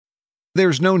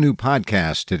There's no new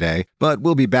podcast today, but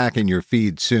we'll be back in your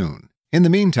feed soon. In the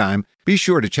meantime, be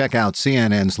sure to check out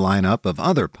CNN's lineup of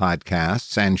other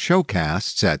podcasts and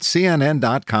showcasts at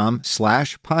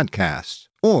cnn.com/podcasts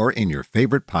or in your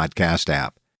favorite podcast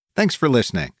app. Thanks for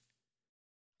listening.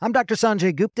 I'm Dr.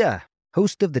 Sanjay Gupta,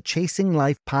 host of the Chasing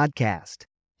Life podcast.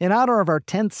 In honor of our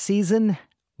 10th season,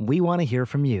 we want to hear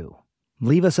from you.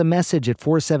 Leave us a message at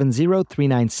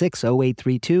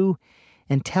 470-396-0832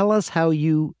 and tell us how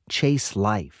you chase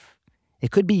life.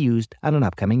 It could be used on an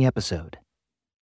upcoming episode.